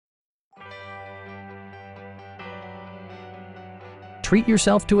treat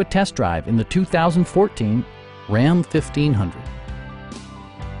yourself to a test drive in the 2014 Ram 1500.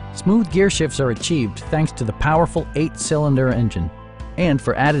 Smooth gear shifts are achieved thanks to the powerful 8-cylinder engine. And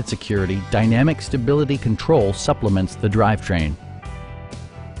for added security, dynamic stability control supplements the drivetrain.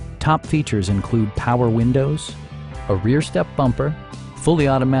 Top features include power windows, a rear step bumper, fully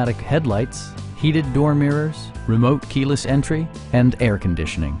automatic headlights, heated door mirrors, remote keyless entry, and air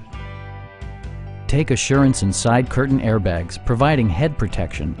conditioning. Take assurance in side curtain airbags, providing head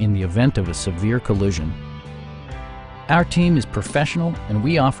protection in the event of a severe collision. Our team is professional and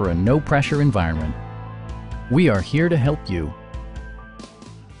we offer a no-pressure environment. We are here to help you.